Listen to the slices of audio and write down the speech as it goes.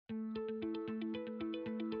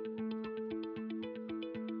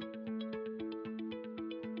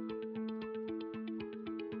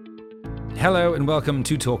Hello and welcome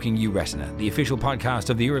to Talking You Retina, the official podcast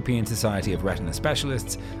of the European Society of Retina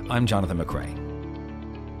Specialists. I'm Jonathan McRae.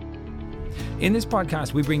 In this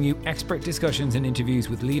podcast, we bring you expert discussions and interviews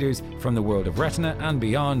with leaders from the world of retina and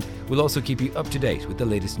beyond. We'll also keep you up to date with the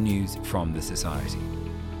latest news from the Society.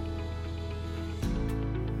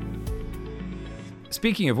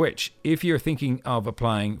 Speaking of which, if you're thinking of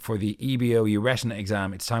applying for the EBO Retina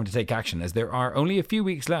exam, it's time to take action as there are only a few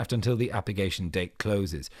weeks left until the application date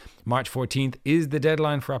closes. March 14th is the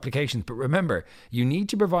deadline for applications, but remember, you need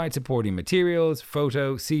to provide supporting materials,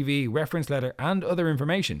 photo, CV, reference letter, and other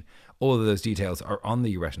information. All of those details are on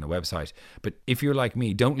the Retina website. But if you're like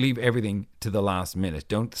me, don't leave everything to the last minute.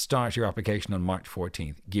 Don't start your application on March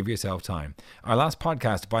 14th. Give yourself time. Our last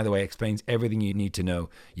podcast, by the way, explains everything you need to know.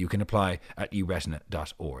 You can apply at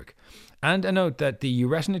uretina.org. And a note that the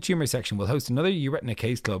Retina Tumour section will host another Retina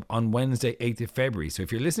Case Club on Wednesday, 8th of February. So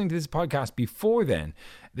if you're listening to this podcast before then,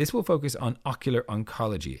 this will focus on ocular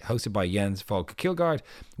oncology. Hosted by Jens Falk Kilgaard,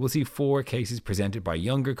 we'll see 4 cases presented by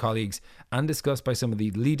younger colleagues and discussed by some of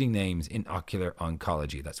the leading names in ocular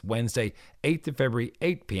oncology. That's Wednesday, 8th of February,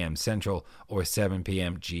 8 p.m. Central or 7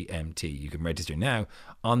 p.m. GMT. You can register now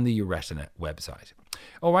on the Retina website.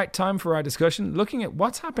 All right, time for our discussion, looking at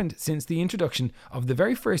what's happened since the introduction of the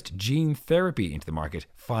very first gene therapy into the market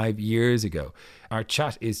 5 years ago. Our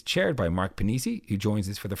chat is chaired by Mark Penessi, who joins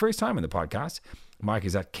us for the first time on the podcast. Mark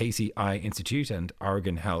is at Casey Eye Institute and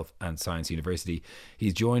Oregon Health and Science University.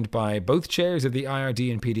 He's joined by both chairs of the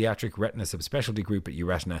IRD and Pediatric Retina Subspecialty Group at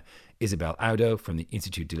Retina, Isabelle Audo from the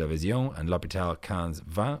Institut de la Vision and L'Hôpital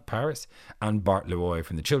 15-20 Paris, and Bart Leroy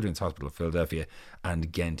from the Children's Hospital of Philadelphia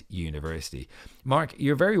and Ghent University. Mark,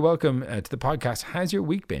 you're very welcome to the podcast. How's your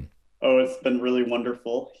week been? Oh, it's been really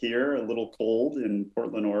wonderful here. A little cold in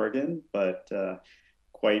Portland, Oregon, but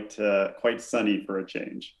quite sunny for a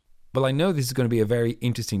change. Well, I know this is going to be a very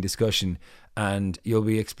interesting discussion, and you'll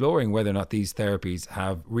be exploring whether or not these therapies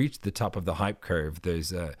have reached the top of the hype curve.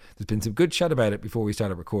 There's been some good chat about it before we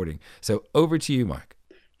started recording. So over to you, Mark.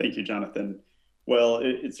 Thank you, Jonathan. Well,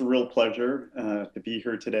 it's a real pleasure to be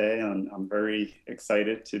here today. I'm very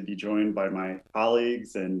excited to be joined by my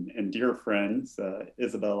colleagues and dear friends,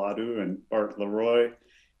 Isabelle Audo and Bart Leroy.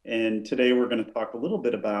 And today we're going to talk a little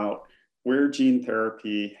bit about where gene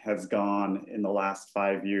therapy has gone in the last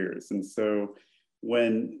 5 years. And so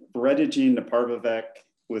when Voretigene Neparvovec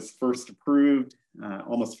was first approved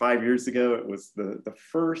almost 5 years ago, it was the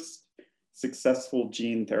first successful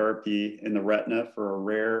gene therapy in the retina for a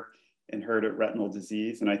rare inherited retinal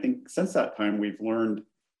disease. And I think since that time, we've learned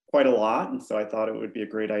quite a lot. And so I thought it would be a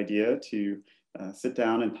great idea to sit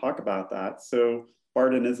down and talk about that. So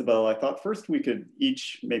Bart and Isabelle, I thought first we could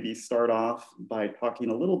each maybe start off by talking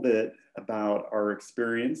a little bit about our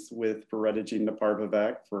experience with Voretigene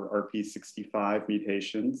Neparvovec for RP65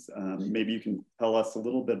 mutations. Maybe you can tell us a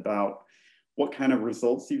little bit about what kind of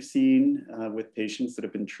results you've seen with patients that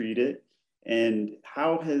have been treated, and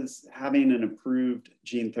how has having an approved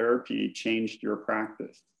gene therapy changed your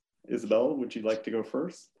practice? Isabelle, would you like to go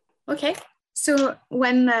first? Okay. So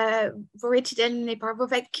when Voretigene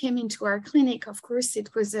Neparvovec came into our clinic, of course,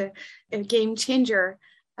 it was a game changer.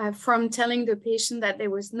 From telling the patient that there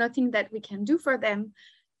was nothing that we can do for them,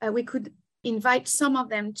 we could invite some of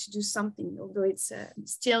them to do something, although it's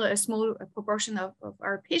still a small proportion of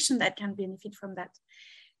our patients that can benefit from that.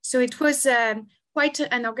 So it was quite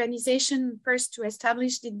an organization first to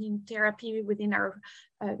establish the gene therapy within our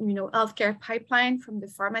healthcare pipeline, from the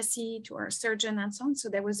pharmacy to our surgeon and so on. So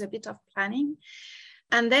there was a bit of planning.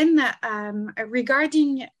 And then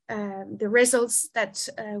regarding the results that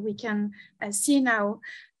we can see now,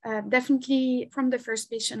 definitely from the first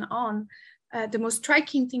patient on, the most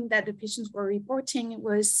striking thing that the patients were reporting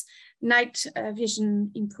was night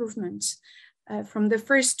vision improvement. From the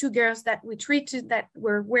first 2 girls that we treated that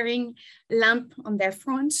were wearing lamp on their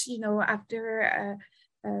fronts, after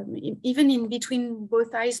even in between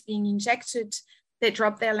both eyes being injected, they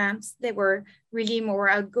dropped their lamps. They were really more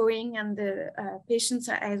outgoing, and the patients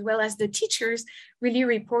as well as the teachers really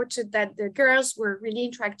reported that the girls were really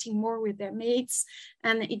interacting more with their mates,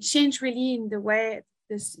 and it changed really in the way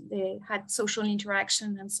they had social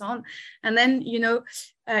interaction and so on. And then,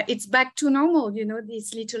 it's back to normal.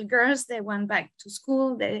 These little girls, they went back to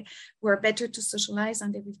school. They were better to socialize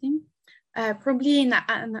and everything. Probably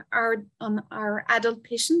on our adult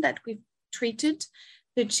patient that we've treated,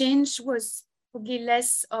 the change was probably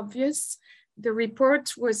less obvious. The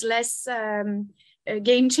report was less a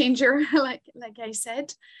game changer, like I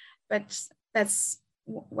said, but that's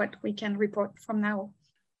what we can report from now.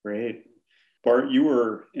 Great. Bart, you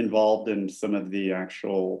were involved in some of the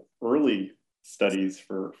actual early studies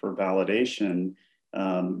for validation.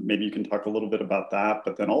 Maybe you can talk a little bit about that,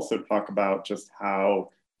 but then also talk about just how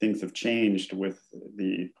things have changed with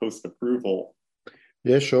the post-approval.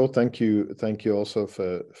 Yeah, sure. Thank you. Thank you also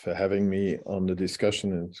for having me on the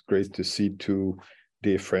discussion. And it's great to see two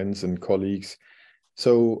dear friends and colleagues.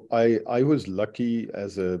 So I was lucky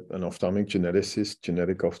as an ophthalmic geneticist,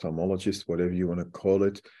 genetic ophthalmologist, whatever you want to call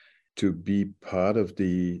it, to be part of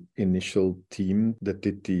the initial team that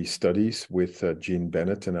did the studies with Jean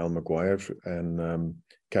Bennett and Al Maguire and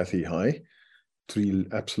Kathy High.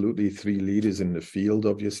 Absolutely three leaders in the field,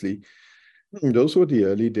 obviously. Those were the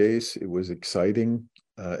early days. It was exciting.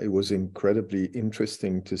 It was incredibly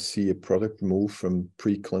interesting to see a product move from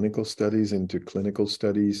preclinical studies into clinical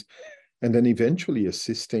studies, and then eventually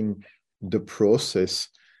assisting the process,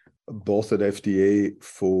 both at FDA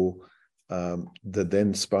for the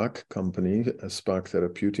then Spark company, Spark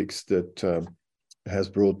Therapeutics, that has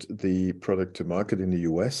brought the product to market in the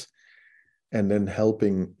US, and then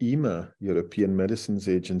helping EMA, European Medicines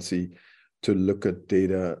Agency, to look at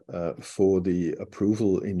data for the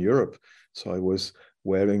approval in Europe. So I was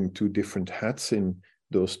wearing two different hats in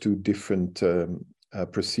those two different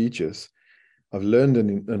procedures. I've learned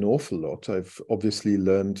an awful lot. I've obviously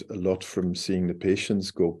learned a lot from seeing the patients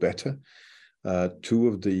go better. Two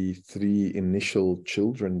of the three initial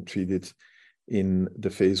children treated in the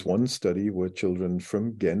phase 1 study were children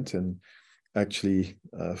from Ghent. And actually,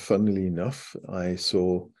 funnily enough, I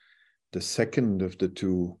saw the second of the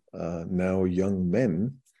two now young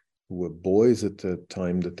men who were boys at the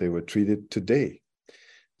time that they were treated today.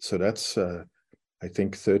 So that's, I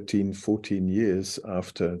think, 13, 14 years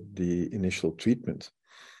after the initial treatment.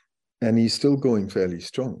 And he's still going fairly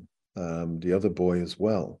strong, the other boy as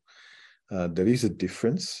well. There is a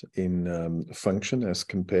difference in function as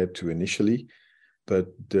compared to initially, but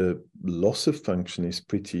the loss of function is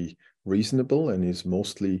pretty reasonable and is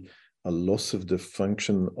mostly a loss of the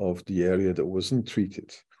function of the area that wasn't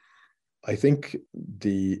treated. I think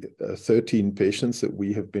the 13 patients that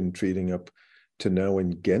we have been treating up to now in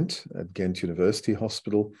Ghent, at Ghent University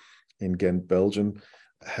Hospital in Ghent, Belgium,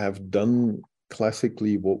 have done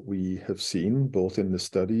classically what we have seen, both in the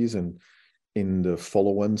studies and in the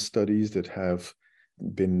follow-on studies that have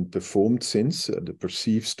been performed since. The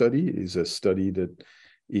PERCEIVE study is a study that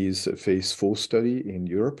is a phase 4 study in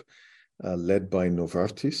Europe, led by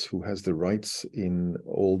Novartis, who has the rights in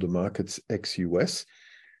all the markets ex-US.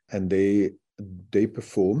 And they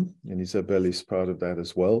perform, and Isabelle is part of that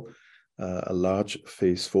as well, a large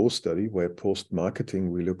phase 4 study where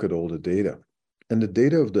post-marketing we look at all the data. And the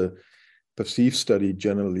data of the PERCEIVE study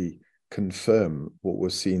generally confirm what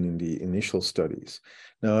was seen in the initial studies.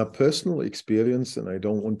 Now, our personal experience, and I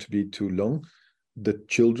don't want to be too long, the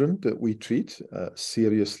children that we treat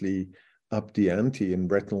seriously up the ante in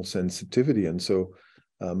retinal sensitivity. And so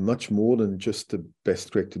much more than just the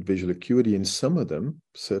best corrected visual acuity in some of them,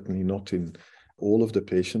 certainly not in all of the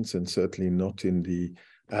patients and certainly not in the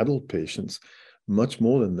adult patients. Much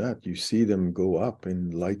more than that, you see them go up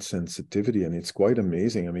in light sensitivity, and it's quite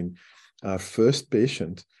amazing. I mean, our first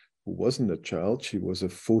patient, who wasn't a child, she was a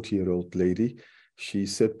 40-year-old lady. She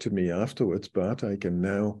said to me afterwards, "Bart, I can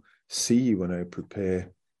now see when I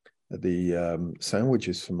prepare the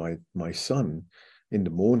sandwiches for my son in the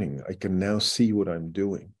morning. I can now see what I'm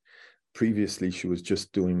doing." Previously, she was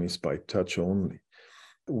just doing this by touch only.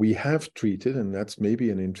 We have treated, and that's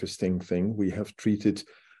maybe an interesting thing, we have treated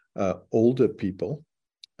older people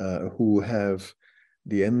who have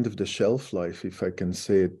the end of the shelf life, if I can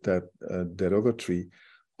say it that derogatory,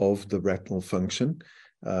 of the retinal function.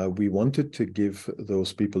 We wanted to give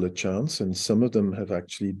those people a chance, and some of them have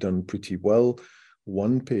actually done pretty well.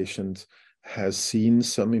 One patient has seen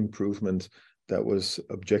some improvement that was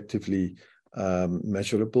objectively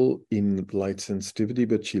measurable in light sensitivity,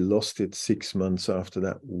 but she lost it 6 months after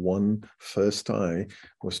that one first eye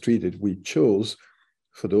was treated. We chose,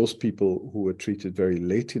 for those people who were treated very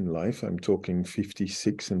late in life, I'm talking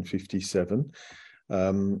 56 and 57,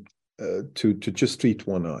 to just treat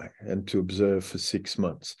one eye and to observe for 6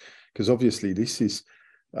 months. Because obviously this is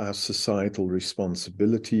our societal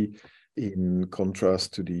responsibility, in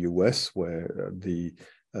contrast to the US, where the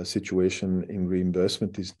situation in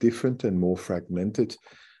reimbursement is different and more fragmented.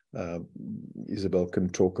 Isabelle can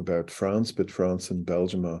talk about France, but France and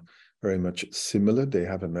Belgium are very much similar. They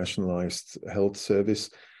have a nationalized health service.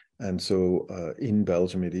 And so in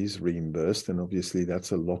Belgium, it is reimbursed. And obviously,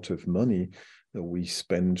 that's a lot of money that we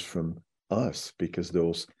spend from us, because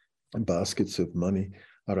those baskets of money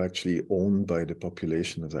are actually owned by the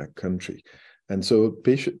population of that country. And so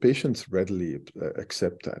patients readily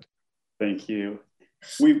accept that. Thank you.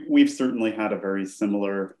 We've certainly had a very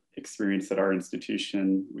similar experience at our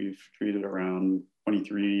institution. We've treated around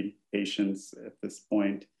 23 patients at this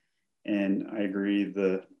point. And I agree,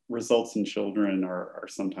 the results in children are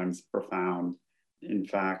sometimes profound. In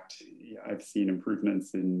fact, I've seen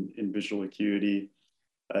improvements in visual acuity.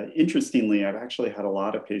 Interestingly, I've actually had a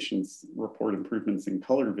lot of patients report improvements in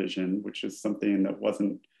color vision, which is something that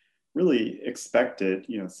wasn't really expected,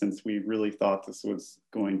 since we really thought this was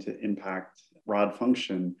going to impact rod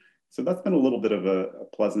function. So that's been a little bit of a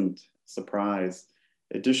pleasant surprise.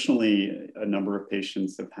 Additionally, a number of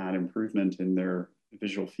patients have had improvement in their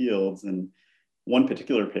visual fields. And one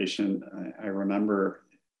particular patient I remember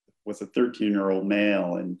was a 13-year-old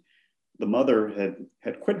male, and the mother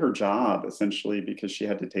had quit her job essentially because she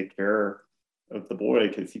had to take care of the boy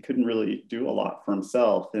because he couldn't really do a lot for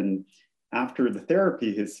himself. And after the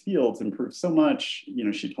therapy, his fields improved so much.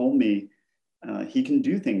 She told me he can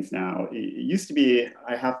do things now. It used to be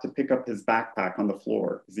I have to pick up his backpack on the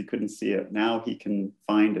floor because he couldn't see it. Now he can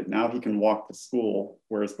find it. Now he can walk to school,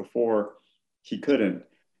 whereas before he couldn't.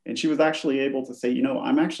 And she was actually able to say,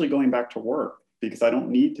 I'm actually going back to work because I don't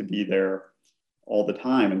need to be there all the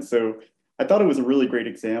time. And so I thought it was a really great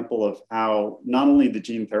example of how not only the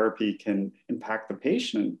gene therapy can impact the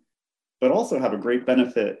patient, but also have a great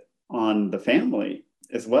benefit on the family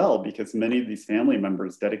as well, because many of these family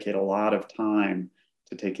members dedicate a lot of time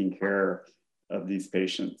to taking care of these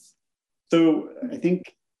patients. So I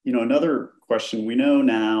think, another question, we know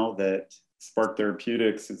now that Spark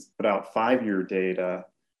Therapeutics has put out 5-year data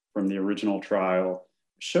from the original trial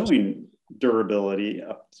showing durability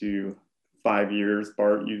up to 5 years.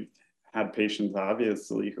 Bart, you've had patients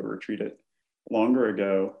obviously who were treated longer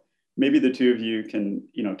ago. Maybe the two of you can,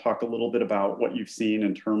 talk a little bit about what you've seen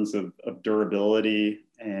in terms of durability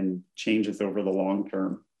and changes over the long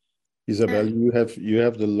term. Isabelle, you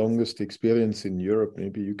have the longest experience in Europe.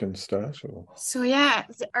 Maybe you can start. Or... So yeah,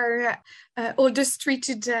 our oldest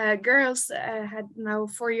treated girls had now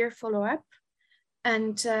 4-year follow-up.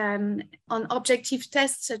 And on objective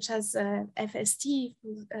tests such as FST,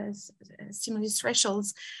 stimulus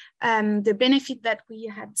thresholds, the benefit that we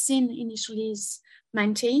had seen initially is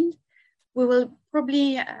maintained. We will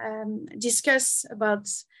probably discuss about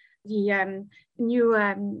the new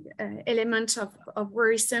element of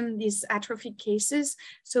worrisome, these atrophic cases.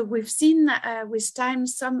 So we've seen with time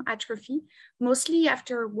some atrophy, mostly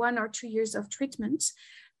after 1 or 2 years of treatment.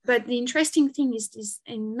 But the interesting thing is this,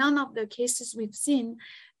 in none of the cases we've seen,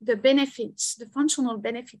 the benefits, the functional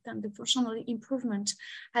benefit and the functional improvement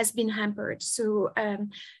has been hampered. So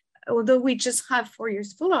although we just have 4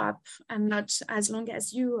 years follow-up and not as long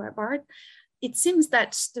as you, Bart, it seems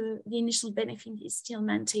that the initial benefit is still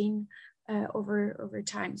maintained over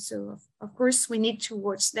time. So of course we need to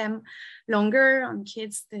watch them longer. On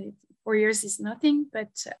kids, the 4 years is nothing,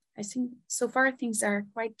 but I think so far things are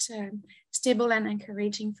quite stable and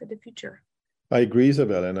encouraging for the future. I agree,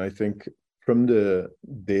 Isabelle, and I think from the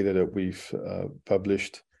data that we've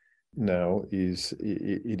published now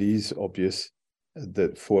it is obvious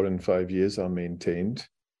that 4 and 5 years are maintained.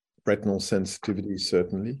 Retinal sensitivity,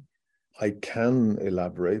 certainly. I can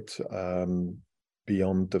elaborate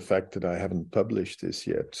beyond the fact that I haven't published this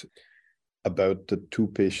yet about the 2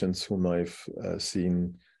 patients whom I've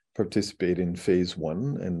seen participate in phase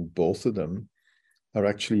 1, and both of them are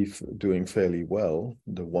actually doing fairly well.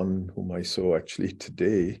 The one whom I saw actually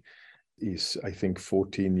today is, I think,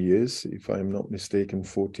 14 years, if I'm not mistaken,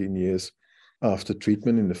 14 years after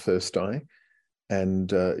treatment in the first eye,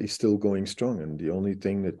 and is still going strong. And the only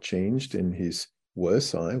thing that changed in his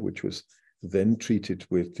worse eye, which was then treated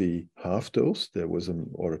with the half dose, there was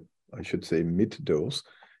or I should say mid dose.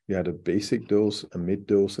 You had a basic dose, a mid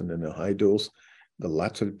dose, and then a high dose, the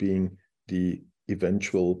latter being the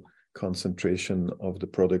eventual concentration of the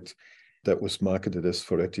product that was marketed as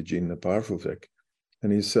Voretigene Neparvovec.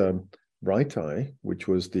 And his right eye, which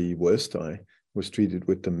was the worst eye, was treated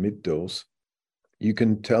with the mid dose. You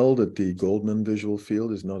can tell that the Goldman visual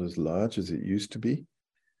field is not as large as it used to be.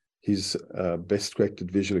 His best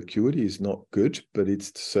corrected visual acuity is not good, but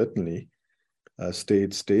it's certainly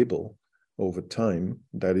stayed stable over time.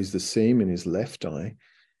 That is the same in his left eye,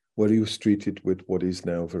 where he was treated with what is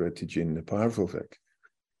now Voretigene Neparvovec.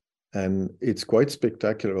 And it's quite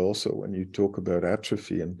spectacular also when you talk about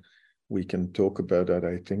atrophy, and we can talk about that.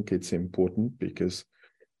 I think it's important because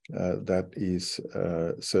that is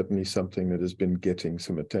certainly something that has been getting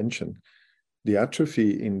some attention. The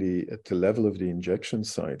atrophy at the level of the injection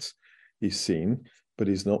sites is seen, but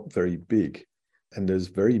is not very big. And there's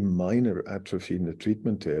very minor atrophy in the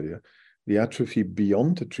treatment area. The atrophy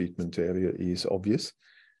beyond the treatment area is obvious.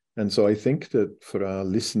 And so I think that for our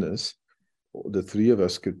listeners, the 3 of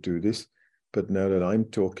us could do this. But now that I'm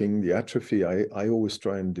talking, the atrophy, I always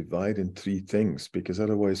try and divide in three things, because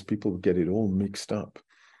otherwise people get it all mixed up.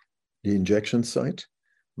 The injection site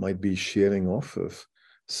might be shearing off of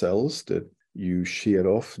cells that you shear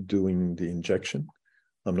off doing the injection.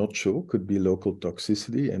 I'm not sure, could be local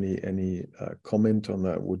toxicity. Any comment on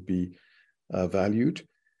that would be valued.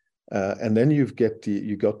 And then you got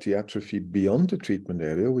the atrophy beyond the treatment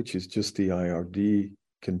area, which is just the IRD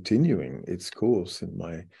continuing its course in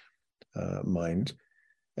my mind.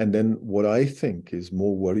 And then what I think is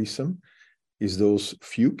more worrisome is those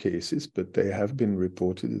few cases, but they have been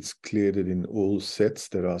reported. It's clear that in all sets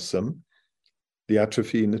there are the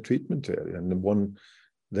atrophy in the treatment area. And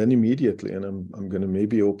then immediately, and I'm going to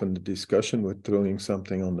maybe open the discussion with throwing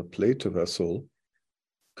something on the plate of us all.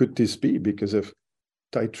 Could this be because of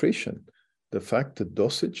titration? The fact that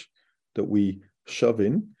dosage that we shove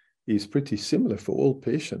in is pretty similar for all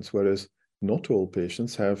patients, whereas not all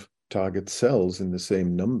patients have target cells in the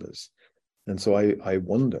same numbers. And so I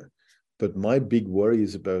wonder. But my big worry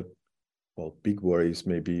is about, well, big worries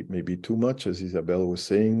maybe too much, as Isabelle was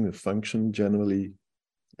saying. The function generally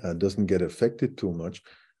doesn't get affected too much.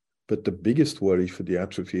 But the biggest worry for the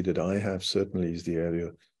atrophy that I have certainly is the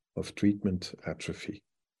area of treatment atrophy.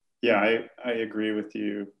 Yeah, I agree with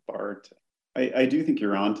you, Bart. I do think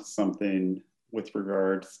you're onto something with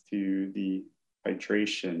regards to the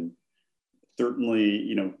titration.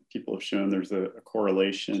 Certainly, people have shown there's a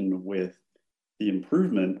correlation with the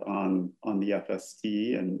improvement on the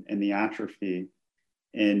FST and the atrophy.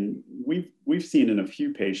 And we've seen in a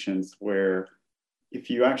few patients where if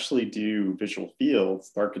you actually do visual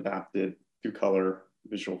fields, dark adapted to color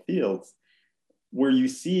visual fields, where you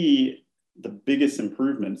see the biggest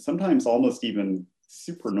improvement, sometimes almost even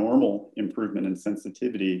supernormal improvement in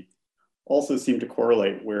sensitivity, also seem to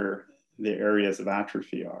correlate where the areas of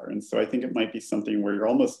atrophy are. And so I think it might be something where you're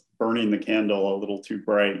almost burning the candle a little too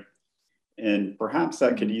bright. And perhaps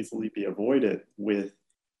that could easily be avoided with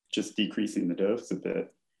just decreasing the dose a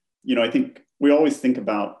bit. I think we always think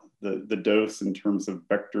about the dose in terms of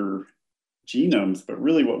vector genomes, but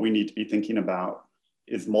really what we need to be thinking about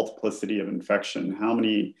is multiplicity of infection. How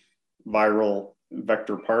many viral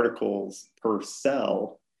vector particles per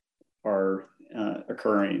cell are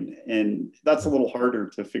occurring? And that's a little harder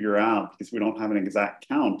to figure out because we don't have an exact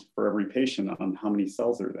count for every patient on how many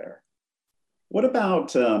cells are there. What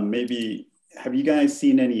about maybe, have you guys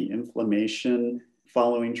seen any inflammation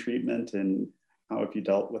following treatment, and how have you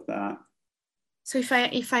dealt with that? So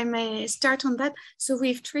if I may start on that, so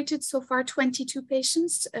we've treated so far 22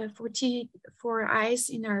 patients, 44 eyes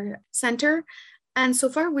in our center, and so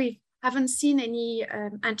far we haven't seen any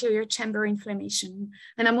anterior chamber inflammation.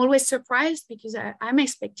 And I'm always surprised because I'm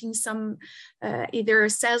expecting some either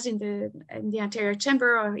cells in the anterior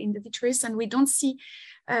chamber or in the vitreous, and we don't see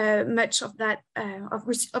much of that.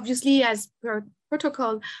 Obviously, as per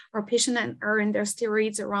protocol, our patients are in their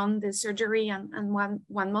steroids around the surgery and 1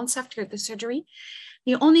 month after the surgery.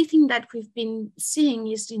 The only thing that we've been seeing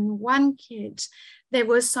is in one kid, there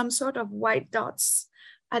was some sort of white dots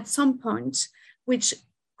at some point, which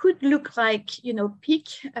could look like, peak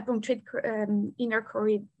punctate inner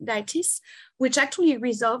choroiditis, which actually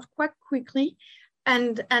resolved quite quickly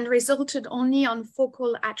and resulted only on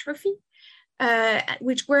focal atrophy,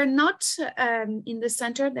 which were not in the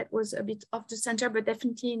center. That was a bit off the center, but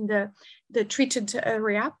definitely in the treated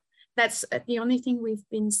area. That's the only thing we've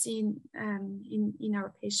been seeing in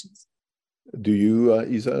our patients. Do you,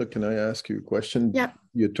 Isa, can I ask you a question? Yeah.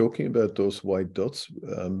 You're talking about those white dots.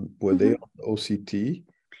 Were they on OCT?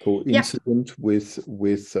 Coincident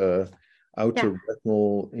with outer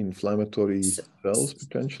retinal inflammatory cells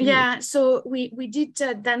potentially? Yeah, so we did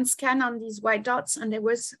then scan on these white dots, and they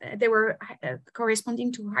were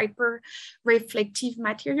corresponding to hyper-reflective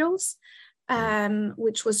materials,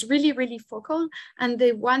 which was really, really focal. And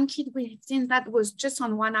the one kid we've seen that was just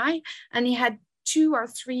on one eye, and he had 2 or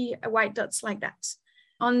 3 white dots like that.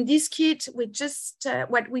 On this kid, we just,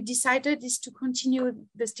 what we decided is to continue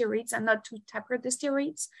the steroids and not to taper the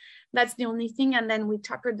steroids. That's the only thing. And then we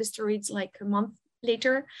tapered the steroids like a month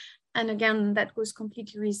later. And again, that was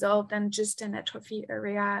completely resolved, and just an atrophy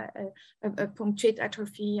area, a punctate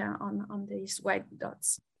atrophy on these white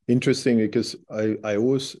dots. Interesting, because I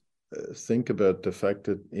always think about the fact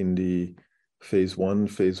that in the phase 1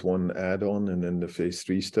 add-on and then the phase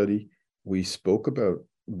 3 study, we spoke about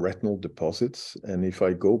retinal deposits. And if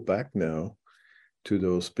I go back now to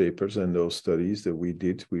those papers and those studies that we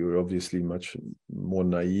did, we were obviously much more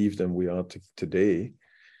naive than we are today.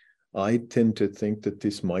 I tend to think that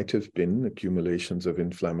this might have been accumulations of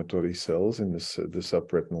inflammatory cells in the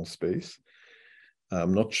subretinal space.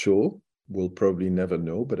 I'm not sure, we'll probably never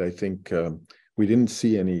know, but I think we didn't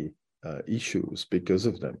see any issues because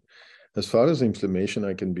of them. As far as inflammation,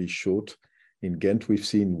 I can be short. In Ghent, we've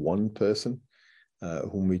seen one person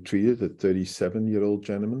whom we treated, a 37-year-old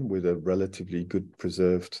gentleman with a relatively good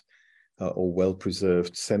preserved or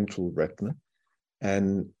well-preserved central retina.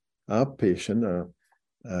 And our patient,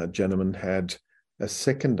 a gentleman, had a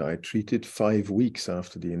second eye treated 5 weeks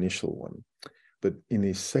after the initial one. But in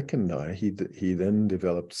his second eye, he then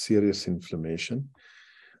developed serious inflammation.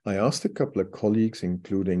 I asked a couple of colleagues,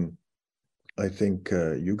 including, I think,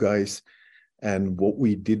 you guys, and what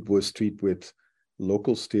we did was treat with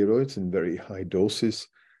local steroids in very high doses,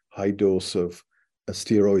 high dose of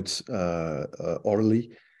steroids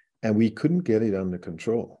orally, and we couldn't get it under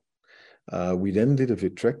control. We then did a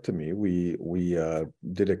vitrectomy. We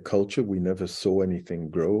did a culture. We never saw anything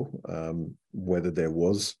grow. Whether there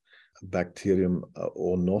was a bacterium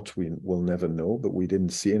or not, we will never know, but we didn't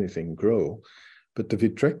see anything grow. But the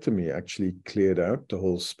vitrectomy actually cleared out the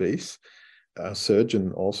whole space. Our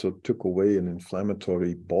surgeon also took away an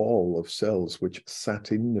inflammatory ball of cells which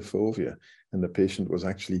sat in the fovea, and the patient was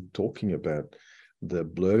actually talking about the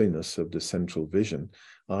blurriness of the central vision.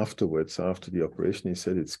 Afterwards, after the operation, he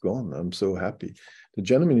said, "It's gone. I'm so happy." The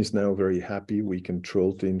gentleman is now very happy. We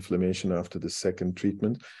controlled the inflammation after the second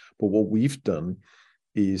treatment. But what we've done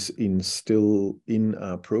is instill in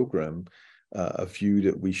our program a view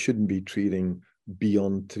that we shouldn't be treating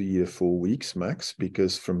beyond 3 or 4 weeks max,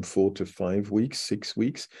 because from 4 to 5 weeks, 6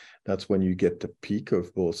 weeks, that's when you get the peak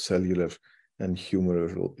of both cellular and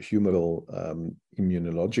humoral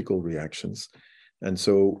immunological reactions. And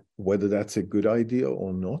so whether that's a good idea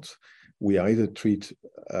or not, we either treat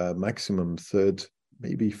maximum 3rd,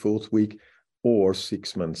 maybe 4th week, or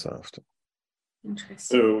 6 months after. Interesting.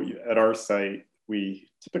 So at our site, we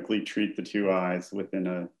typically treat the 2 eyes within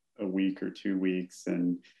a week or 2 weeks.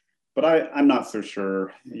 But I'm not so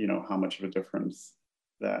sure, how much of a difference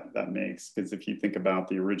that makes. Because if you think about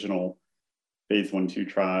the original phase 1/2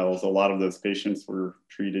 trials, a lot of those patients were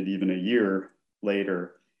treated even a year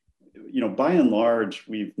later. By and large,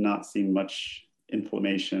 we've not seen much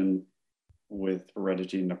inflammation with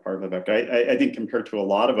Voretigene Neparvovec. I think compared to a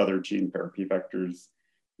lot of other gene therapy vectors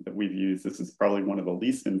that we've used, this is probably one of the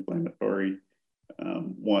least inflammatory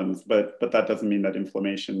ones. But that doesn't mean that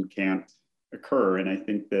inflammation can't occur. And I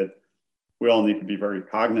think that we all need to be very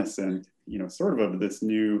cognizant, sort of this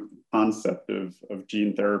new concept of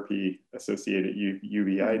gene therapy associated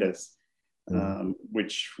uveitis,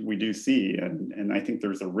 which we do see. And I think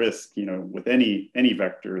there's a risk, with any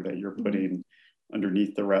vector that you're putting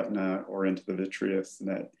underneath the retina or into the vitreous,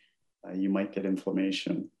 that you might get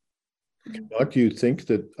inflammation. Bart, do you think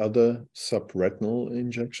that other subretinal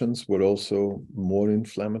injections were also more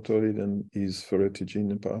inflammatory than is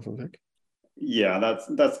Voretigene Neparvovec? Yeah,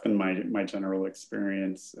 that's been my general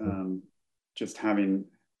experience. Just having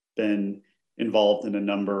been involved in a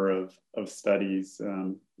number of studies,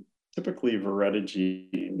 typically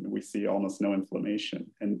Voretigene, we see almost no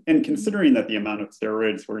inflammation. And considering that the amount of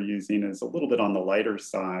steroids we're using is a little bit on the lighter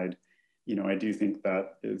side, I do think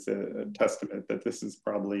that is a testament that this is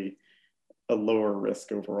probably a lower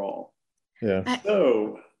risk overall. Yeah.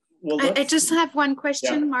 I just have one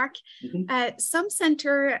question, Mark. Mm-hmm. Some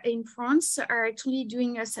centers in France are actually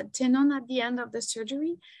doing a subtenon at the end of the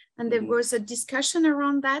surgery, and there was a discussion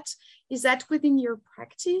around that. Is that within your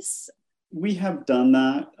practice? We have done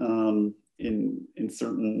that in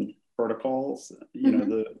certain protocols.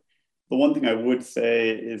 The one thing I would say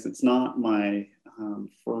is it's not my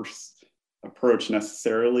first approach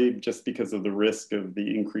necessarily, just because of the risk of the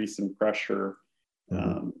increase in pressure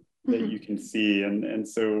that you can see. And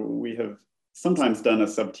so we have sometimes done a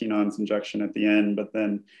subtenons injection at the end, but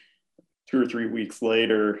then 2 or 3 weeks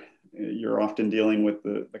later, you're often dealing with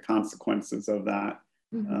the consequences of that.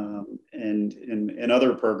 And in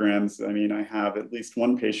other programs, I have at least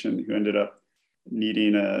one patient who ended up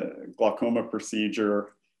needing a glaucoma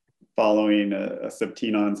procedure following a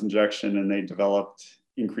subtenons injection, and they developed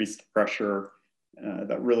increased pressure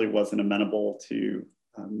that really wasn't amenable to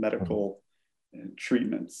medical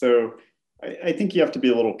treatment. So I think you have to be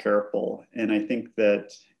a little careful. And I think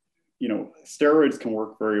that, steroids can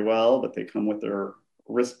work very well, but they come with their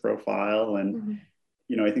risk profile. And,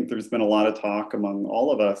 I think there's been a lot of talk among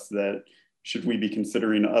all of us that should we be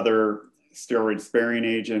considering other steroid sparing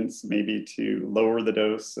agents, maybe to lower the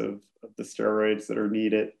dose of the steroids that are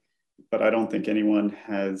needed. But I don't think anyone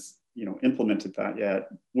has, implemented that yet.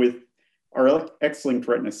 With our X-linked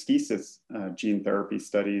retinoschisis gene therapy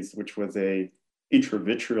studies, which was a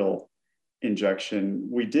intravitreal injection,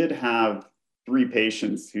 we did have 3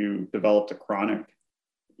 patients who developed a chronic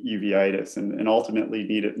uveitis and ultimately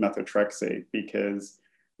needed methotrexate because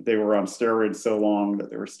they were on steroids so long that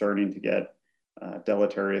they were starting to get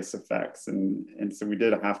deleterious effects. And so we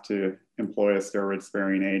did have to employ a steroid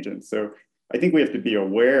sparing agent. So I think we have to be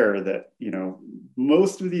aware that,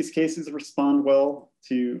 most of these cases respond well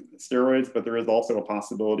to steroids, but there is also a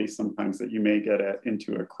possibility sometimes that you may get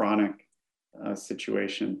into a chronic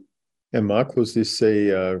situation. And Mark, was this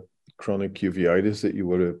a chronic uveitis that you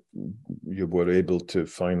were able to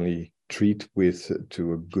finally treat with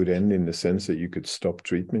to a good end, in the sense that you could stop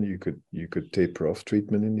treatment, you could taper off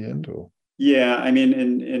treatment in the end, or? Yeah, I mean,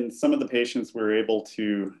 in some of the patients we were able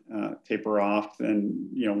to taper off, and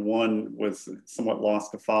one was somewhat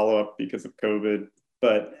lost to follow-up because of COVID,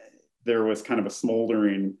 but there was kind of a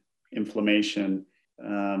smoldering inflammation.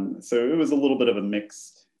 So it was a little bit of a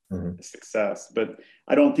mixed success, but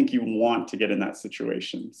I don't think you want to get in that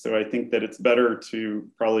situation. So I think that it's better to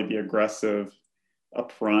probably be aggressive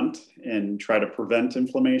upfront and try to prevent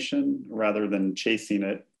inflammation rather than chasing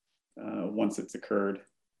it once it's occurred.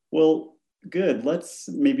 Well, good. Let's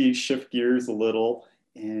maybe shift gears a little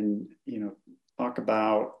and talk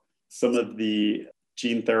about some of the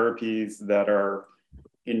gene therapies that are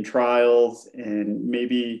in trials, and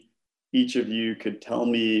maybe each of you could tell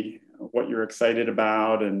me what you're excited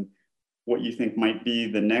about and what you think might be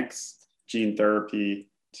the next gene therapy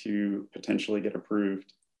to potentially get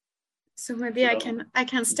approved. So maybe I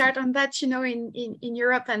can start on that. In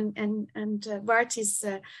Europe, and Bart is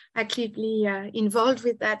actively involved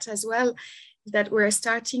with that as well, that we're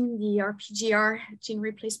starting the RPGR gene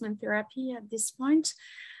replacement therapy at this point,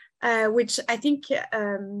 which I think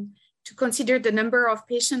to consider the number of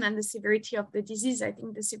patients and the severity of the disease, I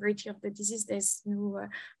think the severity of the disease, there's no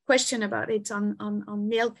question about it on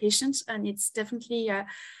male patients, and it's definitely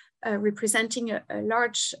representing a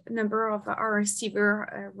large number of our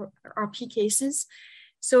severe RP cases.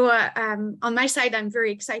 So on my side, I'm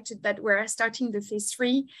very excited that we're starting the phase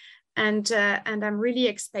 3, and I'm really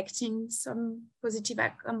expecting some positive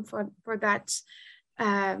outcome for that.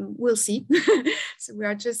 We'll see. So we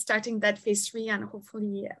are just starting that phase 3, and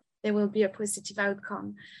hopefully there will be a positive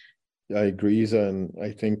outcome. I agree, Isa, and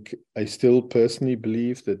I think I still personally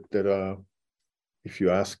believe that there are, if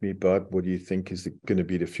you ask me, Bart, what do you think is going to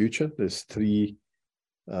be the future? There's 3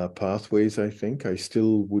 pathways, I think. I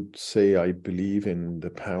still would say I believe in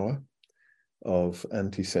the power of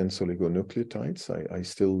antisense oligonucleotides. I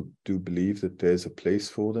still do believe that there's a place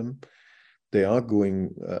for them. They are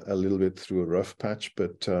going a little bit through a rough patch,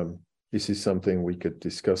 but this is something we could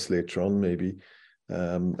discuss later on, maybe,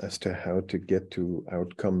 as to how to get to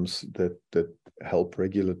outcomes that help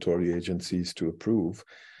regulatory agencies to approve.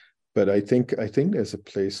 But I think there's a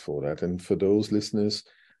place for that. And for those listeners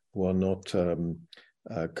who are not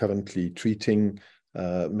currently treating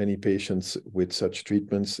many patients with such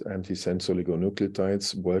treatments, antisense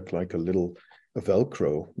oligonucleotides work like a little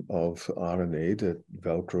Velcro of RNA that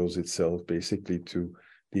Velcros itself basically to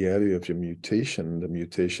the area of your mutation. The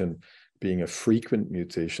mutation being a frequent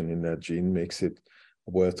mutation in that gene makes it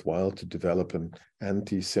worthwhile to develop an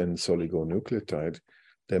antisense oligonucleotide.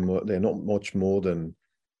 They're not much more than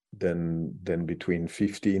between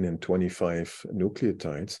 15 and 25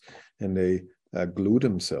 nucleotides, and they glue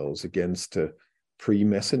themselves against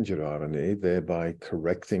pre-messenger RNA, thereby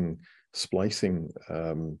correcting splicing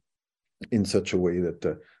in such a way that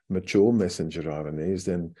the mature messenger RNA is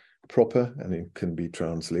then proper, and it can be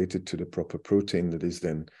translated to the proper protein that is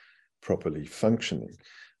then properly functioning.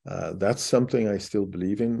 That's something I still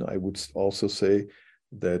believe in. I would also say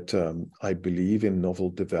that I believe in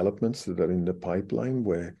novel developments that are in the pipeline,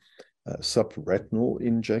 where subretinal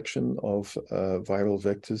injection of viral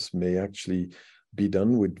vectors may actually be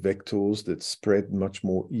done with vectors that spread much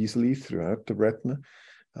more easily throughout the retina.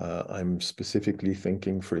 I'm specifically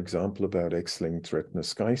thinking, for example, about X-linked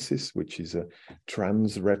retinoschisis, which is a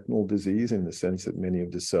transretinal disease in the sense that many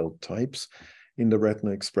of the cell types in the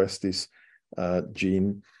retina express this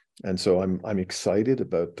gene. And so I'm excited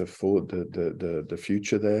about the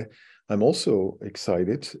future there. I'm also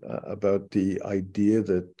excited about the idea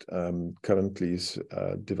that currently is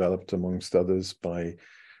developed amongst others by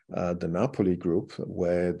the Napoli group,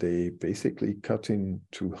 where they basically cut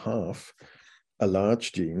into half a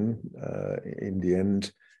large gene. In the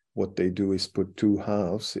end, what they do is put 2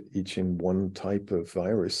 halves, each in one type of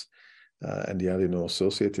virus, and the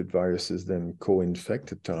adeno-associated viruses then co-infect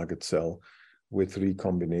the target cell, with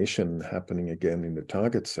recombination happening again in the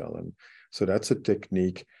target cell. And so that's a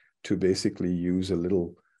technique to basically use a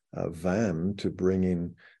little van to bring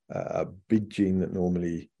in a big gene that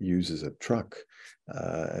normally uses a truck.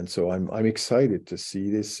 And so I'm excited to see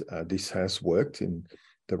this. This has worked in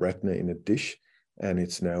the retina in a dish and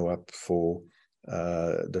it's now up for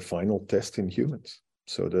the final test in humans.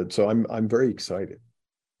 So I'm very excited.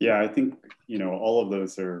 Yeah, I think, all of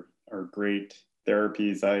those are great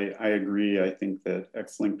therapies. I agree. I think that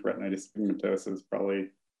X-linked retinitis pigmentosa is probably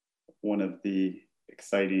one of the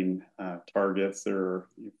exciting targets. There are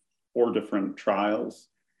 4 different trials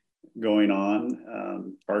going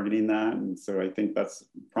on targeting that. And so I think that's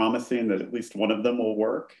promising that at least one of them will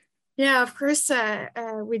work. Yeah, of course,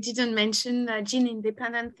 we didn't mention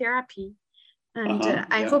gene-independent therapy. And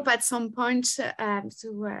I hope at some point,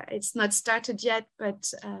 it's not started yet,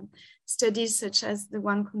 but studies such as the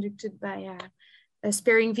one conducted by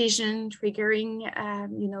sparing vision, triggering,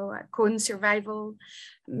 cone survival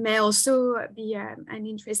may also be an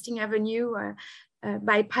interesting avenue,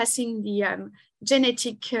 bypassing the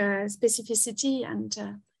genetic specificity. And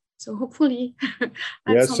so hopefully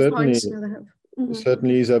at some point we'll have. Mm-hmm.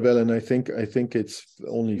 Certainly, Isabelle, and I think it's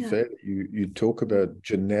only fair you talk about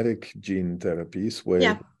genetic gene therapies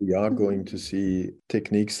where we are going to see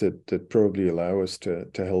techniques that probably allow us to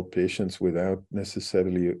help patients without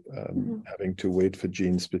necessarily having to wait for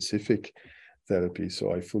gene-specific therapy.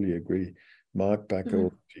 So I fully agree. Mark, back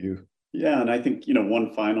over to you. Yeah, and I think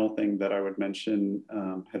one final thing that I would mention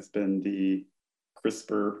has been the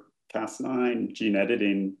CRISPR-Cas9 gene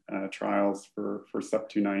editing trials for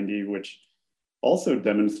CEP290, which also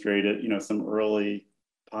demonstrated, some early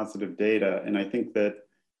positive data. And I think that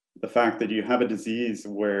the fact that you have a disease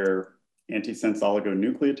where antisense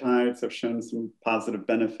oligonucleotides have shown some positive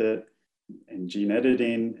benefit and gene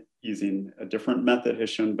editing using a different method has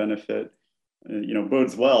shown benefit,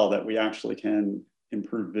 bodes well that we actually can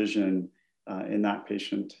improve vision in that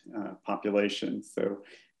patient population. So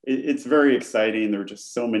it's very exciting. There are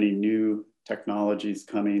just so many new technologies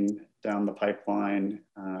coming down the pipeline.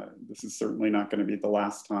 This is certainly not going to be the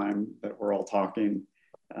last time that we're all talking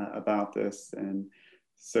about this. And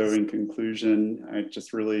so in conclusion, I'd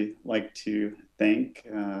just really like to thank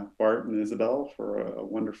Bart and Isabelle for a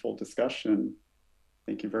wonderful discussion.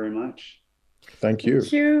 Thank you very much. Thank you.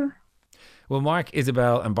 Thank you. Well, Mark,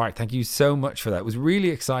 Isabelle, and Bart, thank you so much for that. It was really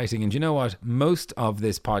exciting. And you know what? Most of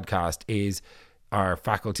this podcast is our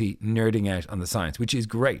faculty nerding out on the science, which is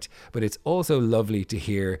great. But it's also lovely to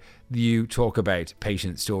hear you talk about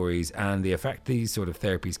patient stories and the effect these sort of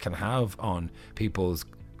therapies can have on people's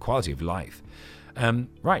quality of life.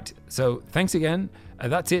 Right. So thanks again.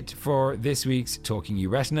 That's it for this week's Talking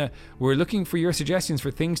Retina. We're looking for your suggestions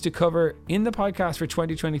for things to cover in the podcast for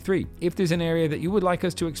 2023. If there's an area that you would like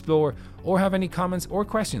us to explore or have any comments or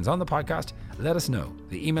questions on the podcast, let us know.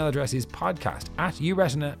 The email address is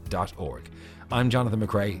podcast@uretina.org. I'm Jonathan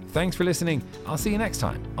McRae. Thanks for listening. I'll see you next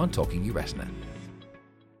time on Talking Retina.